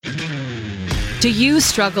Do you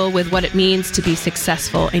struggle with what it means to be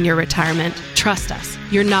successful in your retirement? Trust us,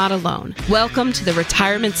 you're not alone. Welcome to the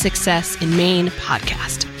Retirement Success in Maine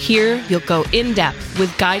podcast. Here, you'll go in depth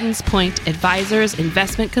with Guidance Point advisors,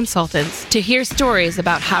 investment consultants to hear stories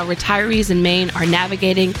about how retirees in Maine are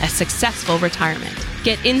navigating a successful retirement.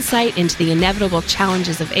 Get insight into the inevitable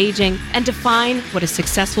challenges of aging and define what a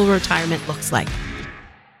successful retirement looks like.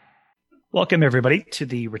 Welcome, everybody, to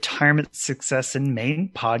the Retirement Success in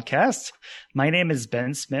Maine podcast. My name is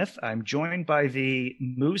Ben Smith. I'm joined by the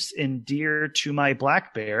moose and deer to my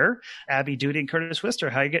black bear, Abby Duty and Curtis Wister.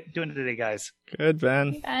 How you doing today, guys? Good,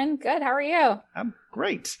 Ben. Ben, good. How are you? I'm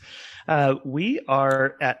great. We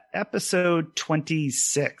are at episode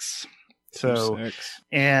 26.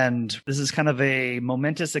 And this is kind of a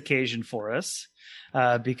momentous occasion for us.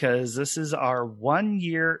 Because this is our 1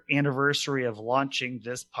 year anniversary of launching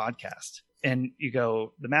this podcast. And you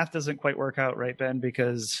go, the math doesn't quite work out, right, Ben?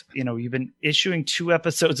 Because, you've been issuing 2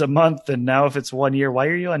 episodes a month. And now if it's 1 year, why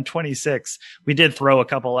are you on 26? We did throw a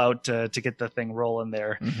couple out to get the thing rolling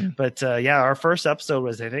there. Mm-hmm. But our first episode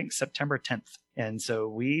was, I think, September 10th. And so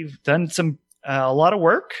we've done a lot of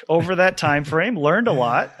work over that time frame, learned a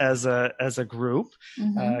lot as a group,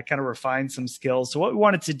 kind of refined some skills. So what we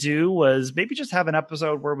wanted to do was maybe just have an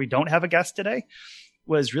episode where we don't have a guest today,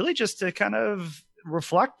 was really just to kind of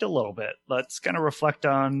reflect a little bit. Let's kind of reflect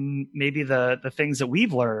on maybe the things that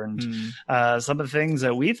we've learned, some of the things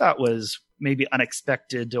that we thought was maybe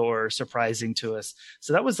unexpected or surprising to us.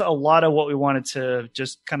 So that was a lot of what we wanted to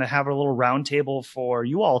just kind of have a little roundtable for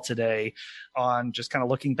you all today on just kind of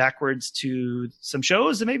looking backwards to some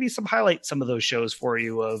shows and maybe highlight some of those shows for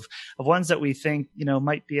you of ones that we think,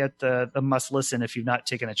 might be at the must listen if you've not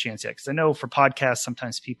taken a chance yet. Cause I know for podcasts,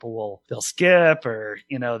 sometimes people they'll skip or,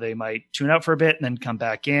 they might tune out for a bit and then come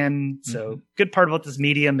back in. So good part about this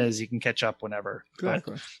medium is you can catch up whenever.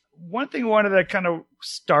 Exactly. But one thing we wanted to kind of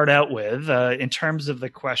start out with in terms of the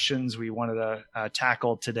questions we wanted to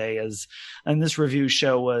tackle today in this review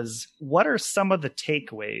show was, what are some of the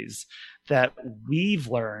takeaways that we've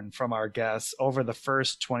learned from our guests over the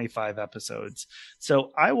first 25 episodes?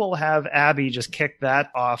 So I will have Abby just kick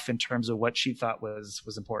that off in terms of what she thought was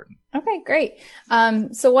important. Okay, great.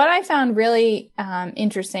 So what I found really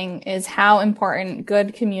interesting is how important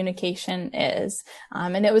good communication is.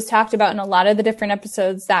 And it was talked about in a lot of the different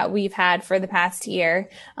episodes that we've had for the past year,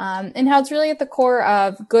 and how it's really at the core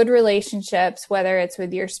of good relationships, whether it's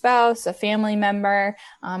with your spouse, a family member,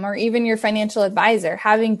 or even your financial advisor.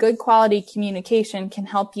 Having good quality communication can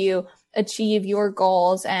help you achieve your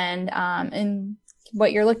goals and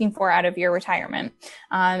what you're looking for out of your retirement.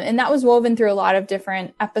 And that was woven through a lot of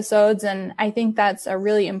different episodes. And I think that's a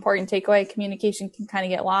really important takeaway. Communication can kind of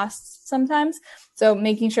get lost sometimes. So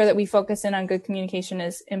making sure that we focus in on good communication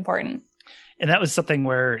is important. And that was something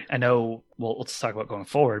where I know let's talk about going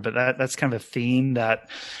forward, but that's kind of a theme that,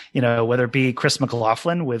 whether it be Chris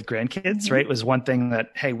McLaughlin with grandkids, right, was one thing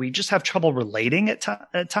that, hey, we just have trouble relating at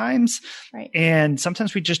times. Right. And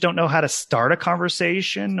sometimes we just don't know how to start a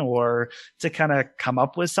conversation or to kind of come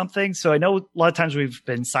up with something. So I know a lot of times we've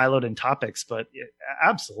been siloed in topics, but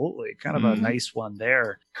absolutely kind of a nice one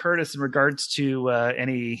there. Curtis, in regards to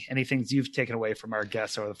any things you've taken away from our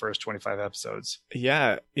guests over the first 25 episodes.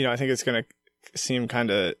 Yeah. I think it's going to seem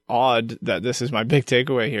kind of odd that this is my big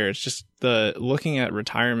takeaway here. It's just the looking at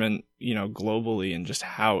retirement, globally and just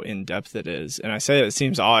how in depth it is. And I say it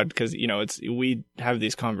seems odd because, we have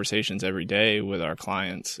these conversations every day with our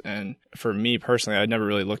clients. And for me personally, I'd never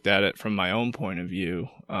really looked at it from my own point of view.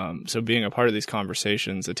 So being a part of these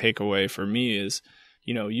conversations, a takeaway for me is,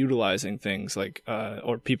 utilizing things like,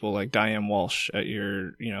 or people like Diane Walsh at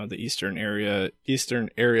your, the Eastern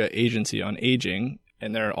Area Agency on Aging.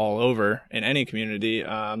 And they're all over in any community.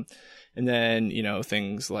 And then,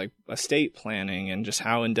 things like estate planning and just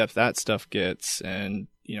how in-depth that stuff gets. And,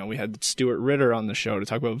 we had Stuart Ritter on the show to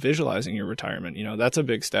talk about visualizing your retirement. That's a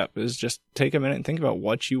big step, is just take a minute and think about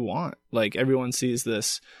what you want. Like, everyone sees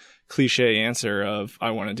this cliche answer of, I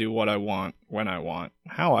want to do what I want, when I want,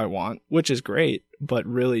 how I want, which is great. But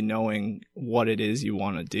really knowing what it is you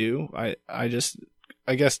want to do, I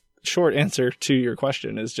guess short answer to your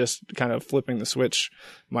question is just kind of flipping the switch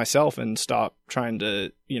myself and stop trying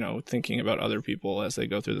to, thinking about other people as they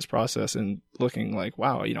go through this process and looking like,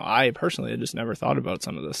 wow, I personally had just never thought about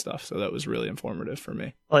some of this stuff. So that was really informative for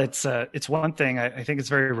me. Well, it's one thing I think it's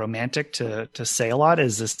very romantic to say a lot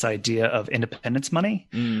is this idea of independence money,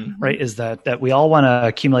 right? Is that we all want to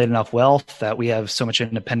accumulate enough wealth that we have so much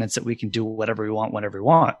independence that we can do whatever we want, whenever we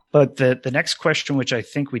want. But the next question, which I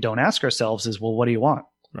think we don't ask ourselves is, well, what do you want?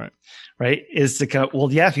 Right. Is to go,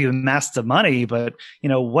 well, yeah, if you amass the money, but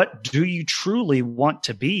what do you truly want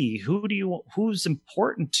to be? Who's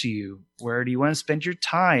important to you? Where do you want to spend your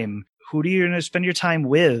time? Who do you want to spend your time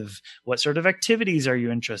with? What sort of activities are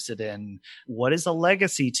you interested in? What is a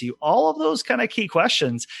legacy to you? All of those kind of key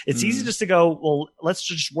questions. It's easy just to go, well, let's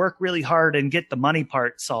just work really hard and get the money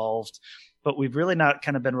part solved. But we've really not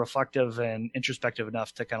kind of been reflective and introspective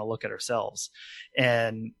enough to kind of look at ourselves.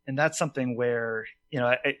 And that's something where,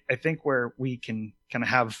 I think where we can kind of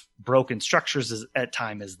have broken structures at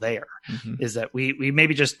time is there, is that we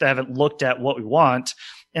maybe just haven't looked at what we want.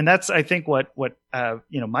 And that's, I think what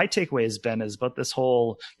my takeaway has been is about this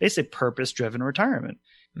whole basically purpose driven retirement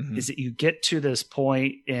is that you get to this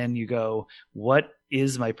point and you go, what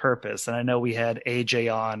is my purpose? And I know we had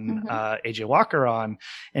AJ on, AJ Walker on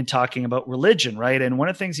and talking about religion, right? And one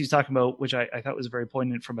of the things he's talking about, which I thought was very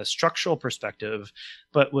poignant from a structural perspective,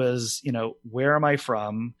 but was, where am I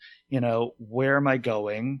from? Where am I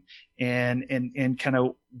going? And kind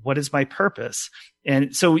of what is my purpose?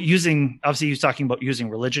 And so obviously he's talking about using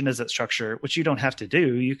religion as that structure, which you don't have to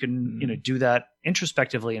do. You can, do that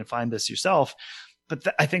introspectively and find this yourself. But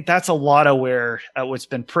I think that's a lot of where what's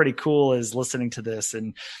been pretty cool is listening to this,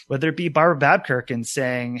 and whether it be Barbara Babcock and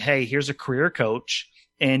saying, hey, here's a career coach.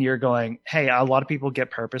 And you're going, hey, a lot of people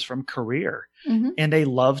get purpose from career and they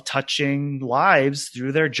love touching lives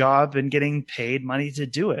through their job and getting paid money to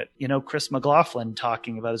do it. Chris McLaughlin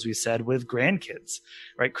talking about, as we said, with grandkids,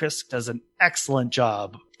 right? Chris does an excellent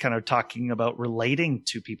job kind of talking about relating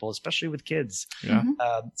to people, especially with kids. Yeah.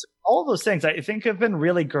 So all of those things I think have been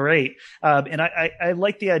really great. And I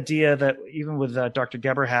like the idea that even with Dr.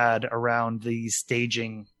 Geberhad around the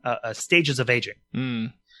stages of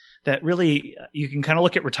aging. That really you can kind of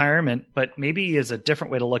look at retirement, but maybe is a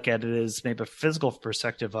different way to look at it is maybe a physical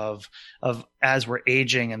perspective of as we're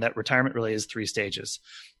aging, and that retirement really is 3 stages,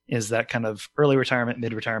 is that kind of early retirement,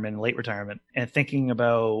 mid retirement, and late retirement, and thinking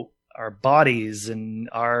about our bodies and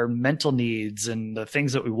our mental needs and the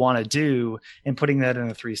things that we want to do and putting that in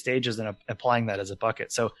the 3 stages and applying that as a bucket.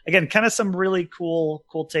 So again, kind of some really cool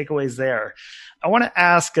takeaways there. I want to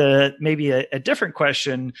ask maybe a different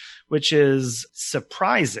question, which is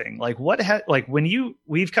surprising. Like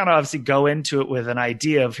we've kind of obviously go into it with an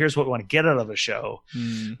idea of here's what we want to get out of a show,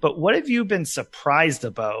 but what have you been surprised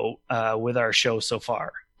about with our show so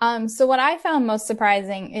far? So what I found most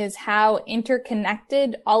surprising is how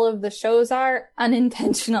interconnected all of the shows are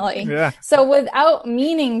unintentionally. Yeah. So without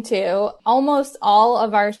meaning to, almost all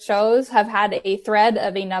of our shows have had a thread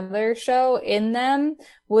of another show in them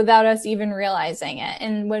without us even realizing it.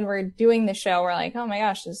 And when we're doing the show, we're like, oh my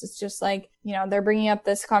gosh, this is just like, they're bringing up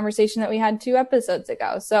this conversation that we had 2 episodes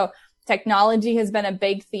ago. So technology has been a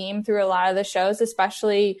big theme through a lot of the shows,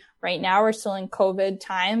 especially right now. We're still in COVID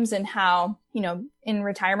times, and how, in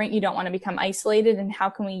retirement, you don't want to become isolated, and how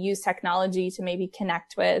can we use technology to maybe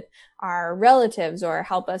connect with our relatives or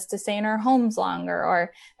help us to stay in our homes longer,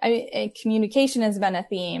 or communication has been a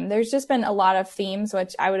theme. There's just been a lot of themes,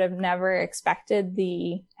 which I would have never expected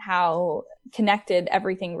how connected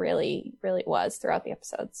everything really, really was throughout the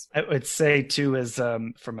episodes. I would say too, is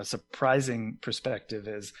from a surprising perspective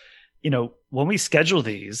is, when we schedule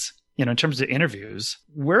these, in terms of interviews,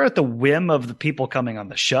 we're at the whim of the people coming on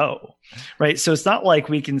the show, right? So it's not like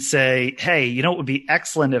we can say, hey, it would be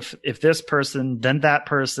excellent if this person, then that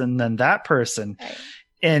person, then that person. Right.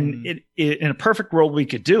 And in a perfect world, we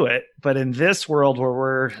could do it. But in this world where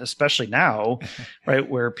we're, especially now, right,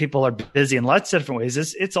 where people are busy in lots of different ways,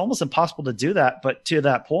 it's almost impossible to do that. But to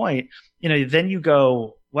that point, then you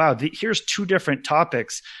go, wow, here's 2 different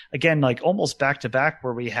topics. Again, like almost back to back,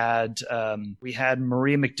 where we had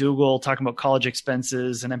Maria McDougall talking about college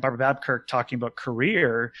expenses, and then Barbara Babcock talking about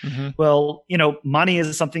career. Well, money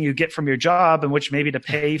is something you get from your job, in which maybe to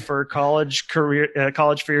pay for college for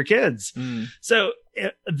your kids. So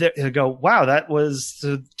they go, wow, that was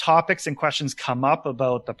the topics and questions come up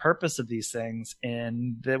about the purpose of these things.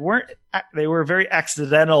 And they were very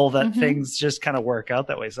accidental that things just kind of work out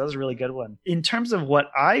that way. So that was a really good one. In terms of what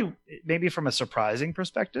maybe from a surprising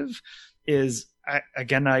perspective is,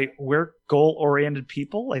 we're goal-oriented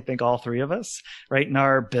people. I think all 3 of us, right? And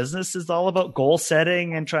our business is all about goal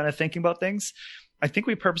setting and trying to think about things. I think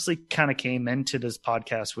we purposely kind of came into this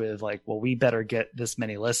podcast with like, well, we better get this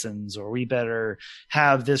many listens, or we better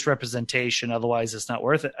have this representation. Otherwise it's not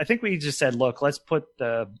worth it. I think we just said, look, let's put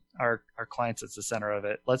our clients at the center of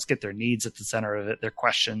it. Let's get their needs at the center of it, their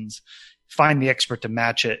questions, find the expert to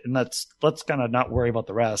match it, and let's kind of not worry about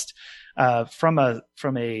the rest. From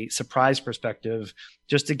a surprise perspective,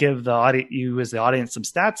 just to give you as the audience some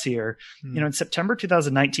stats here, in September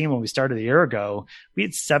 2019, when we started a year ago, we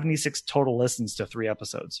had 76 total listens to 3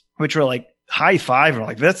 episodes, which were like high five. And we're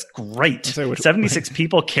like, that's great. 76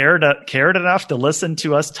 people cared enough to listen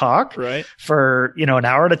to us talk for, an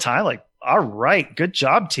hour at a time. Like, all right, good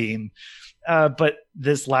job, team. But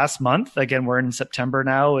this last month, again, we're in September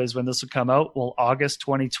now is when this will come out. Well, August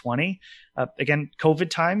 2020. Again, COVID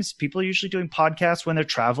times, people are usually doing podcasts when they're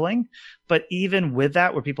traveling. But even with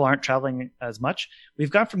that, where people aren't traveling as much, we've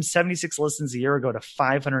gone from 76 listens a year ago to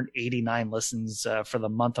 589 listens for the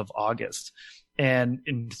month of August. And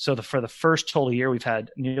so for the first total year, we've had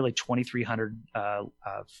nearly 2,300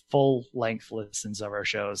 full length listens of our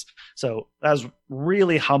shows. So that was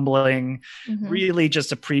really humbling, really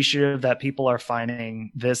just appreciative that people are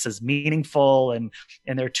finding this as meaningful and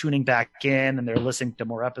they're tuning back in and they're listening to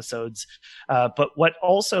more episodes. But what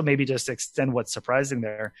also maybe just extend what's surprising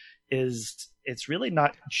there is it's really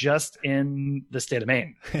not just in the state of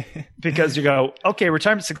Maine, because you go, okay,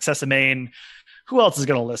 retirement success in Maine. Who else is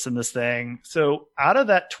going to listen to this thing? So out of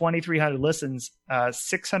that 2,300 listens,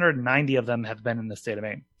 690 of them have been in the state of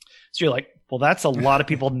Maine. So you're like, well, that's a lot of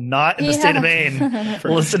people not in the state of Maine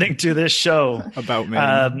listening to this show. About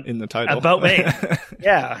Maine in the title. About Maine.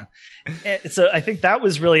 Yeah. And so I think that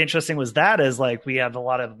was really interesting we have a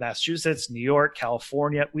lot of Massachusetts, New York,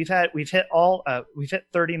 California. We've hit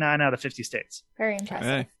 39 out of 50 states. Very impressive.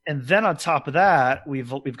 Okay. And then on top of that,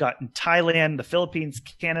 we've gotten Thailand, the Philippines,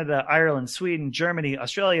 Canada, Ireland, Sweden, Germany,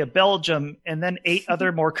 Australia, Belgium, and then 8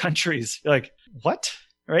 other more countries. You're like, what?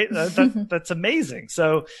 Right? That's amazing.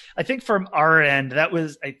 So I think from our end, that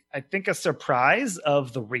was, I think, a surprise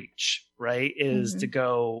of the reach, right? Is to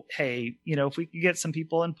go, hey, if we could get some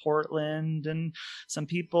people in Portland and some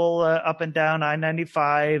people up and down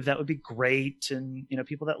I-95, that would be great. And,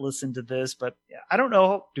 people that listen to this, but I don't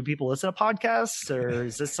know, do people listen to podcasts, or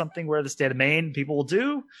is this something where the state of Maine people will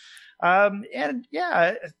do? And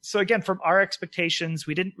yeah, so again, from our expectations,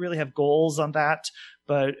 we didn't really have goals on that,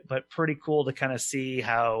 but pretty cool to kind of see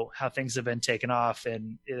how things have been taken off,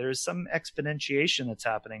 and there's some exponentiation that's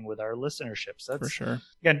happening with our listenership. So that's, for sure.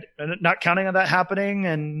 Again, not counting on that happening,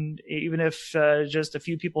 and even if just a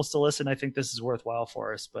few people still listen, I think this is worthwhile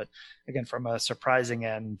for us. But again, from a surprising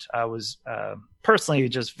end, I was personally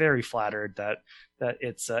just very flattered that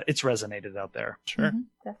it's resonated out there. Sure,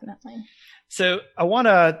 definitely. So I want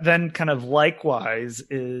to then kind of likewise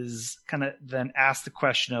is kind of then ask the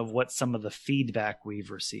question of what some of the feedback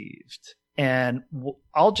we've received. And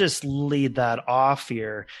I'll just lead that off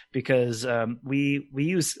here because we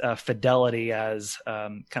use Fidelity as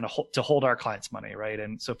kind of to hold our clients' money, right?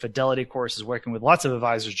 And so Fidelity, of course, is working with lots of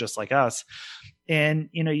advisors just like us. And,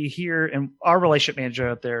 you hear, and our relationship manager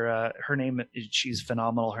out there, she's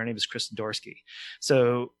phenomenal. Her name is Kristen Dorsky.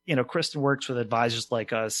 So, Kristen works with advisors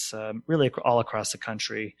like us, really all across the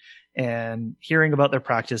country, and hearing about their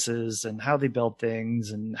practices and how they build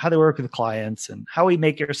things and how they work with clients and how we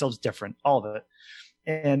make ourselves different, all of it.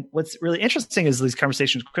 And what's really interesting is these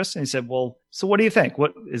conversations with Kristen. He said, well, so what do you think?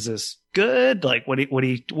 What is this good? Like, what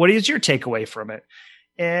is your takeaway from it?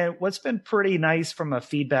 And what's been pretty nice from a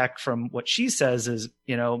feedback from what she says is,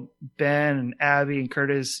 Ben and Abby and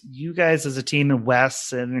Curtis, you guys as a team, and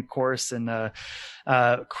Wes, and of course, and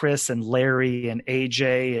Chris and Larry and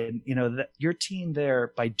AJ, and your team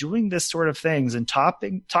there, by doing this sort of things and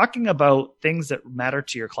talking about things that matter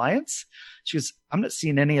to your clients. She goes, I'm not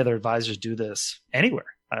seeing any other advisors do this anywhere.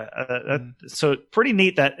 So pretty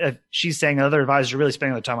neat that she's saying other advisors are really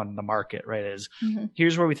spending their time on the market, right?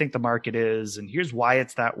 Here's where we think the market is, and here's why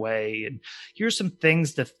it's that way, and here's some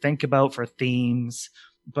things to think about for themes.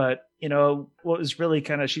 But what was really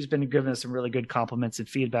she's been giving us some really good compliments and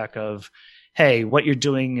feedback of, hey, what you're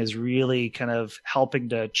doing is really kind of helping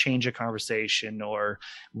to change a conversation or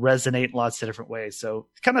resonate in lots of different ways. So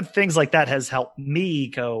kind of things like that has helped me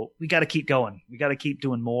go, we got to keep going. We got to keep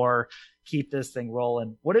doing more, keep this thing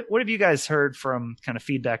rolling. What have you guys heard from kind of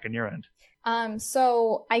feedback on your end?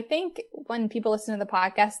 So I think when people listen to the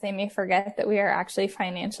podcast, they may forget that we are actually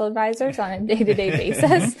financial advisors on a day-to-day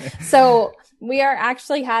basis. So we are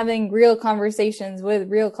actually having real conversations with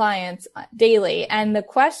real clients daily. And the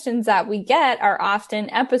questions that we get are often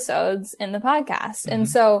episodes in the podcast. And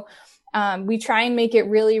so we try and make it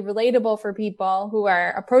really relatable for people who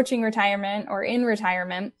are approaching retirement or in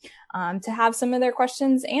retirement, to have some of their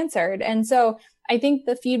questions answered. And so I think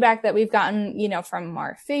the feedback that we've gotten, from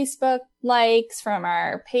our Facebook likes, from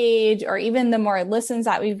our page, or even the more listens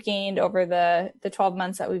that we've gained over the 12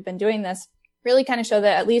 months that we've been doing this, really kind of show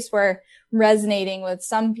that at least we're resonating with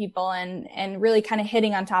some people and really kind of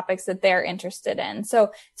hitting on topics that they're interested in.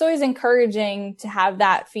 So it's always encouraging to have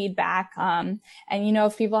that feedback. And,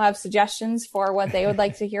 if people have suggestions for what they would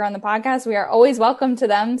like to hear on the podcast, we are always welcome to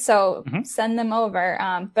them. So send them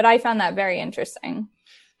over. But I found that very interesting.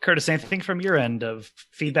 Curtis, anything from your end of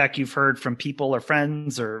feedback you've heard from people or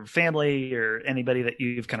friends or family or anybody that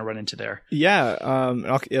you've kind of run into there? Yeah,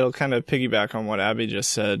 it'll kind of piggyback on what Abby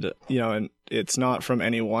just said, and it's not from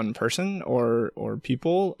any one person or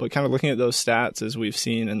people, but kind of looking at those stats as we've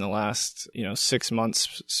seen in the last, 6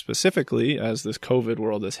 months specifically as this COVID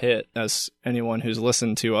world has hit. As anyone who's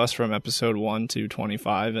listened to us from episode 1 to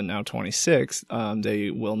 25 and now 26, they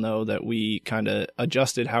will know that we kind of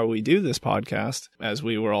adjusted how we do this podcast as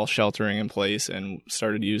we were all sheltering in place and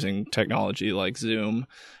started using technology like Zoom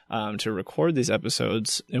to record these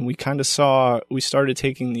episodes. And we kind of we started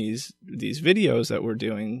taking these videos that we're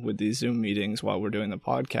doing with these Zoom meetings while we're doing the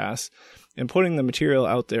podcast and putting the material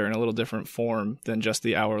out there in a little different form than just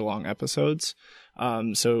the hour-long episodes.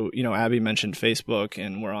 So, Abby mentioned Facebook,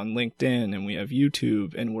 and we're on LinkedIn, and we have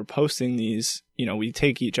YouTube, and we're posting these, we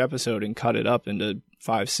take each episode and cut it up into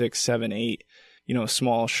 5, 6, 7, 8,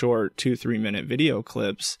 small, short 2-3 minute video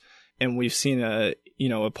clips. And we've seen a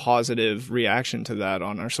positive reaction to that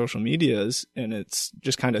on our social medias. And it's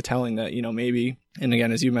just kind of telling that, maybe, and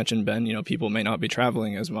again, as you mentioned, Ben, people may not be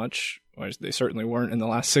traveling as much, or they certainly weren't in the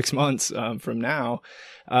last 6 months from now.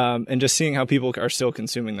 And just seeing how people are still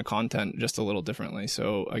consuming the content just a little differently.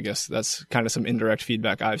 So I guess that's kind of some indirect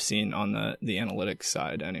feedback I've seen on the analytics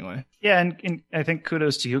side anyway. Yeah. And I think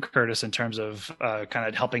kudos to you, Curtis, in terms of kind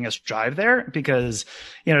of helping us drive there, because,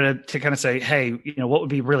 to kind of say, hey, what would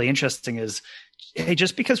be really interesting is, hey,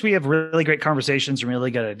 just because we have really great conversations and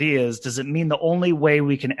really good ideas, does it mean the only way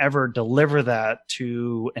we can ever deliver that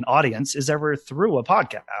to an audience is ever through a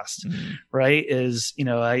podcast, right?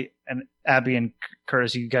 And Abby and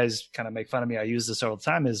Curtis, you guys kind of make fun of me. I use this all the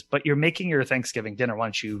time but you're making your Thanksgiving dinner. Why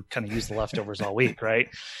don't you kind of use the leftovers all week, right?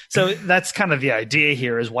 So that's kind of the idea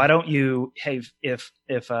here is why don't you, hey, if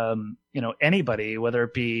anybody, whether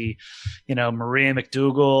it be, Maria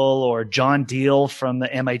McDougall or John Deal from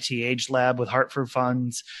the MIT Age Lab with Hartford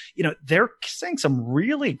Funds, they're saying some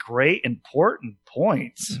really great, important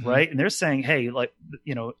points, right? And they're saying, hey, like,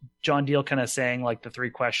 John Deal kind of saying like the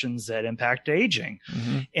 3 questions that impact aging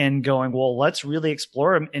and going, well, let's really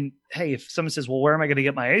explore them. And hey, if someone says, well, where am I going to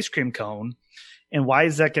get my ice cream cone? And why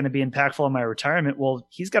is that going to be impactful in my retirement? Well,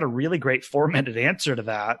 he's got a really great 4-minute answer to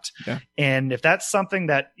that. Yeah. And if that's something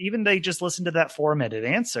that even they just listen to that 4-minute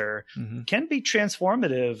answer can be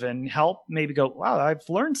transformative and help maybe go, wow, I've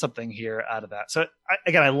learned something here out of that. So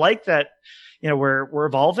I like that, we're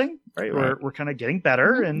evolving, right? We're kind of getting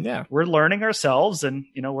better and we're learning ourselves and,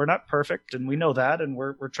 we're not perfect and we know that. And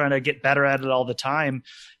we're trying to get better at it all the time,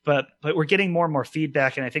 but we're getting more and more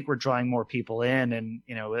feedback. And I think we're drawing more people in and,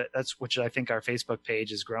 that's which I think our Facebook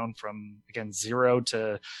page has grown from, again, 0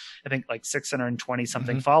 to I think like 620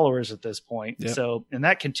 something followers at this point. Yep. So, and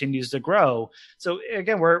that continues to grow. So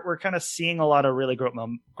again, we're kind of seeing a lot of really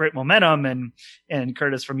great momentum and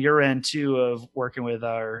Curtis, from your end too, of working with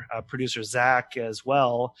our producer, Zach, as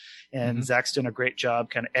well. And Zach's doing a great job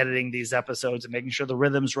kind of editing these episodes and making sure the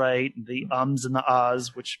rhythm's right, and the ums and the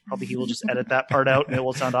ahs, which probably he will just edit that part out and it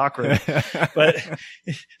will sound awkward. But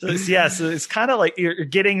so it's kind of like you're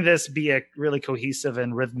getting this be a really cohesive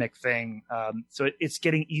and rhythmic thing. So it's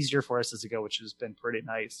getting easier for us as we go, which has been pretty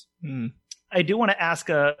nice. I do want to ask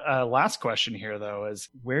a last question here, though, is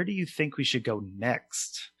where do you think we should go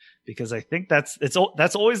next? Because I think that's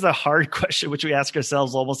always the hard question, which we ask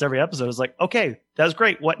ourselves almost every episode is like, okay, that was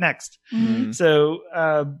great. What next? So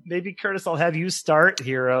maybe Curtis, I'll have you start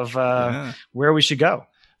here of where we should go.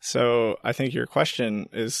 So I think your question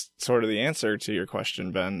is sort of the answer to your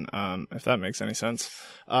question, Ben, if that makes any sense.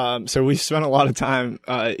 So we've spent a lot of time,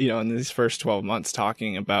 in these first 12 months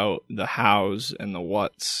talking about the hows and the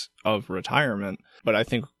whats of retirement. But I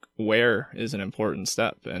think where is an important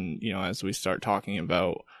step. And, as we start talking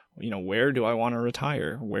about, where do I want to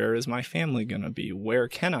retire? Where is my family going to be? Where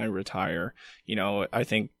can I retire? I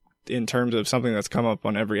think in terms of something that's come up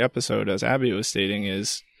on every episode, as Abby was stating,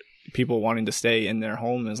 is people wanting to stay in their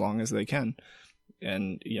home as long as they can.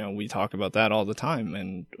 And, we talk about that all the time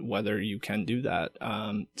and whether you can do that.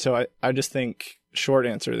 So I just think short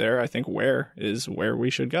answer there, I think where is where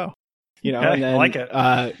we should go. And then, I like it.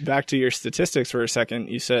 Back to your statistics for a second,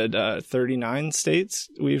 you said 39 states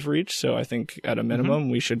we've reached. So I think at a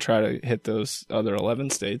minimum, we should try to hit those other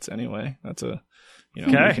 11 states anyway. That's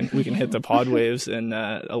we can hit the pod waves in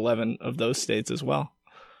 11 of those states as well.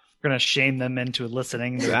 We're going to shame them into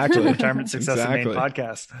listening to the Retirement Success in Maine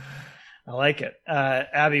podcast. I like it.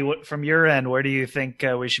 Abby, from your end, where do you think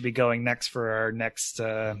we should be going next for our next,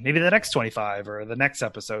 maybe the next 25 or the next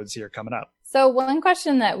episodes here coming up? So one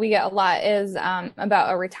question that we get a lot is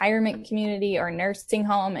about a retirement community or nursing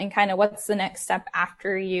home and kind of what's the next step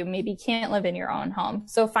after you maybe can't live in your own home.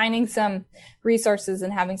 So finding some resources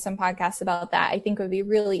and having some podcasts about that, I think would be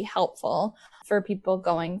really helpful for people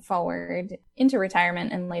going forward into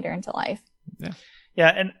retirement and later into life. Yeah.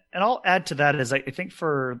 And I'll add to that is I think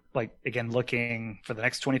for like, again, looking for the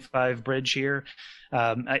next 25 bridge here,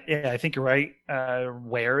 I think you're right.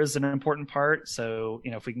 Where is an important part. So,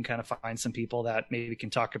 if we can kind of find some people that maybe can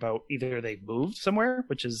talk about either they've moved somewhere,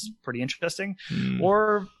 which is pretty interesting,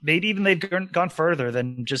 or maybe even they've gone further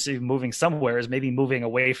than just even moving somewhere, is maybe moving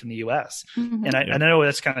away from the U.S. Mm-hmm. And I know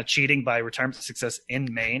that's kind of cheating by retirement success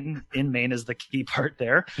in Maine. In Maine is the key part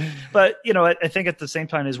there. But, I think at the same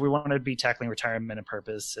time is we want to be tackling retirement and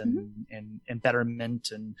purpose and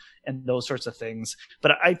betterment and those sorts of things.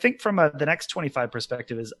 But I think from the next 25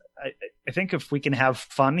 perspective is I think if we can have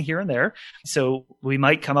fun here and there, so we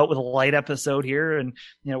might come out with a light episode here and,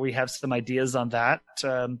 we have some ideas on that.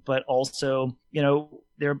 But also,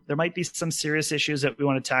 there might be some serious issues that we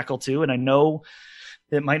want to tackle too. And I know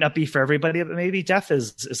it might not be for everybody, but maybe death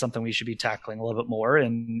is something we should be tackling a little bit more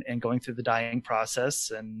and going through the dying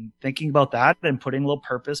process and thinking about that and putting a little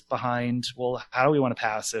purpose behind, well, how do we want to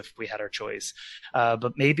pass if we had our choice?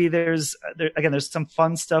 But maybe there's some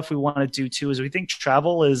fun stuff we want to do too, is we think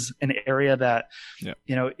travel is an area that,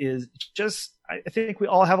 is just, I think we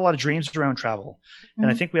all have a lot of dreams around travel. And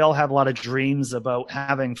I think we all have a lot of dreams about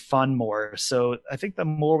having fun more. So I think the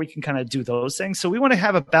more we can kind of do those things. So we want to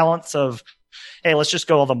have a balance of, hey, let's just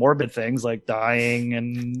go all the morbid things like dying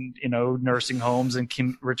and, nursing homes and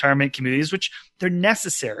retirement communities, which they're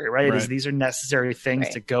necessary, right? These are necessary things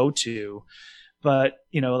to go to. But,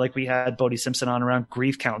 like we had Bodie Simpson on around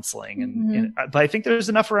grief counseling. But I think there's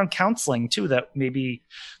enough around counseling too, that maybe,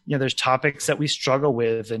 there's topics that we struggle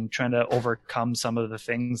with and trying to overcome some of the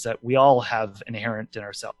things that we all have inherent in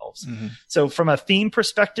ourselves. So from a theme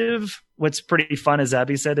perspective, what's pretty fun, as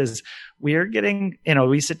Abby said, is we're getting,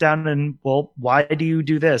 we sit down and, well, why do you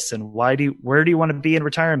do this? And where do you want to be in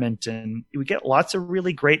retirement? And we get lots of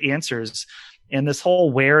really great answers. And this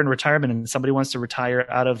whole where in retirement, and somebody wants to retire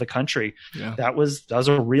out of the country. Yeah. That was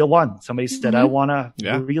a real one. Somebody said, I want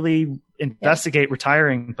to really investigate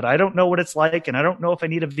retiring, but I don't know what it's like. And I don't know if I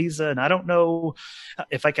need a visa, and I don't know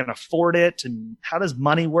if I can afford it. And how does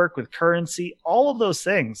money work with currency? All of those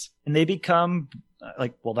things. And they become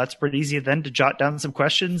like, well, that's pretty easy then to jot down some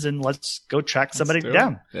questions and let's go track somebody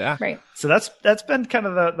down. Yeah. Right. So that's been kind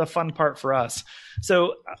of the fun part for us.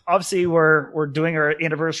 So obviously we're doing our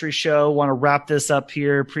anniversary show. Want to wrap this up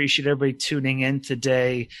here. Appreciate everybody tuning in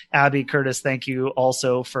today. Abby, Curtis, thank you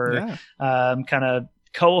also for kind of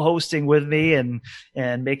co-hosting with me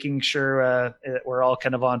and making sure we're all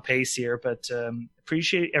kind of on pace here. But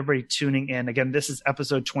appreciate everybody tuning in. Again, this is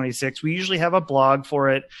episode 26. We usually have a blog for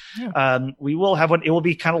it. Yeah. We will have one. It will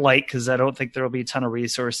be kind of light because I don't think there will be a ton of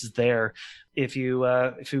resources there. If you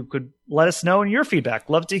could let us know in your feedback,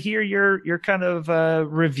 love to hear your kind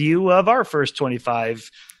of review of our first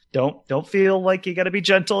 25. Don't feel like you got to be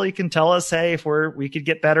gentle. You can tell us, hey, if we could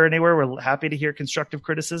get better anywhere, we're happy to hear constructive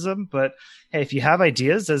criticism. But hey, if you have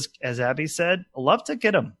ideas, as Abby said, I'd love to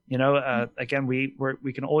get them. Again, we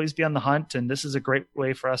can always be on the hunt, and this is a great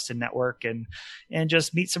way for us to network and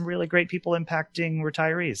just meet some really great people impacting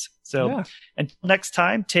retirees. So until next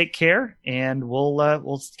time, take care, and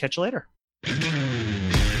we'll catch you later.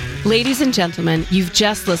 Ladies and gentlemen, you've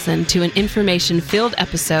just listened to an information-filled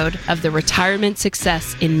episode of the Retirement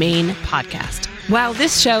Success in Maine podcast. While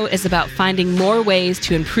this show is about finding more ways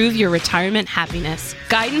to improve your retirement happiness,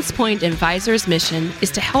 Guidance Point Advisors' mission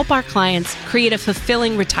is to help our clients create a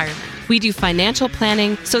fulfilling retirement. We do financial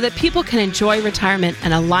planning so that people can enjoy retirement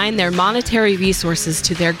and align their monetary resources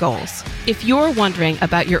to their goals. If you're wondering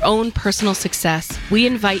about your own personal success, we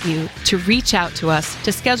invite you to reach out to us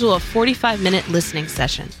to schedule a 45-minute listening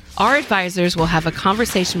session. Our advisors will have a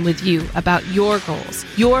conversation with you about your goals,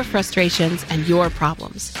 your frustrations, and your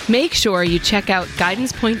problems. Make sure you check out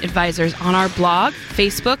Guidance Point Advisors on our blog,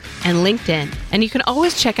 Facebook, and LinkedIn. And you can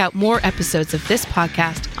always check out more episodes of this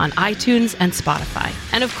podcast on iTunes and Spotify.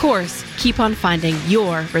 And of course, keep on finding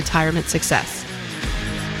your retirement success.